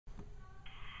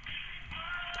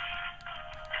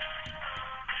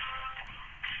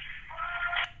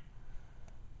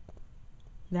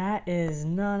That is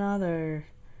none other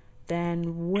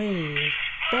than Wade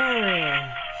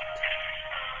Barrett.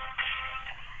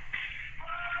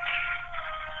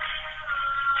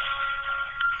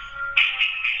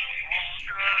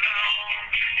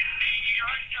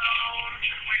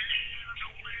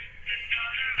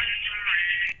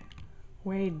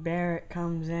 Wade Barrett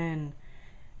comes in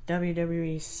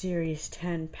WWE Series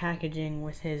 10 packaging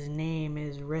with his name,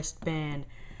 his wristband.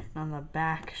 On the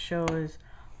back shows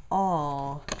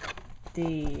all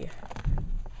the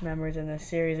members in the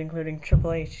series, including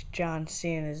Triple H, John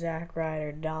Cena, Zack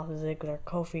Ryder, Dolph Ziggler,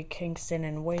 Kofi Kingston,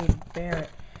 and Wade Barrett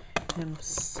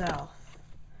himself.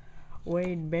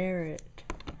 Wade Barrett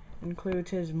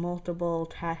includes his multiple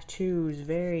tattoos,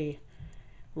 very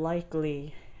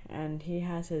likely, and he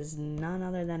has his none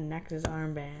other than Nexus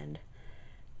armband.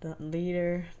 The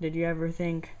leader, did you ever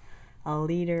think a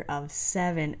leader of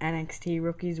 7 NXT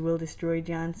rookies will destroy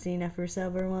John Cena for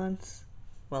silver once?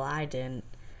 Well, I didn't.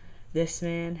 This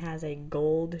man has a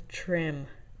gold trim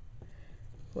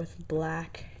with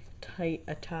black tight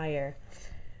attire.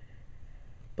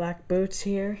 Black boots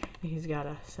here. He's got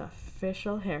a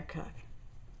official haircut.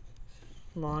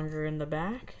 Longer in the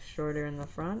back, shorter in the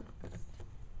front.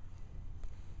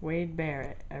 Wade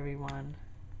Barrett, everyone.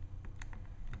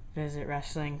 Visit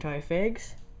Wrestling Toy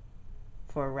Figs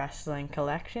for wrestling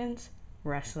collections,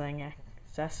 wrestling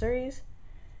accessories,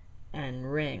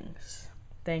 and rings.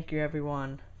 Thank you,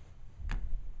 everyone.